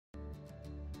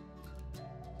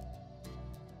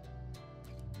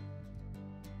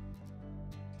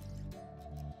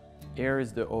Here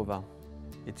is the Ova.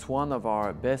 It's one of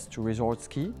our best resort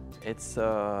ski. It's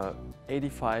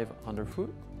 85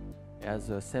 underfoot. It has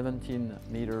a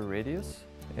 17-meter radius.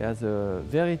 It has a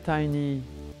very tiny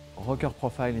rocker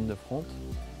profile in the front.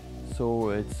 So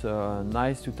it's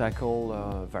nice to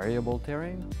tackle variable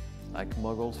terrain like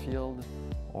Moguls Field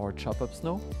or chop-up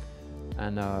snow.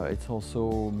 And it's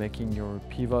also making your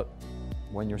pivot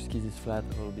when your ski is flat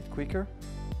a little bit quicker.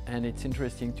 And it's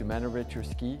interesting to maneuver your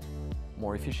ski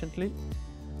more efficiently.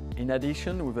 In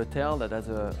addition, with a tail that has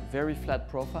a very flat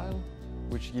profile,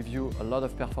 which gives you a lot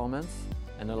of performance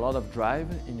and a lot of drive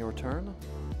in your turn.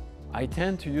 I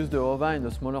tend to use the Ova in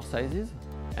the smaller sizes,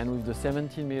 and with the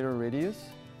 17-meter radius,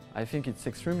 I think it's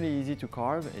extremely easy to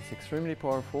carve, it's extremely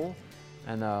powerful,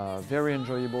 and very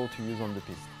enjoyable to use on the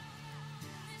piste.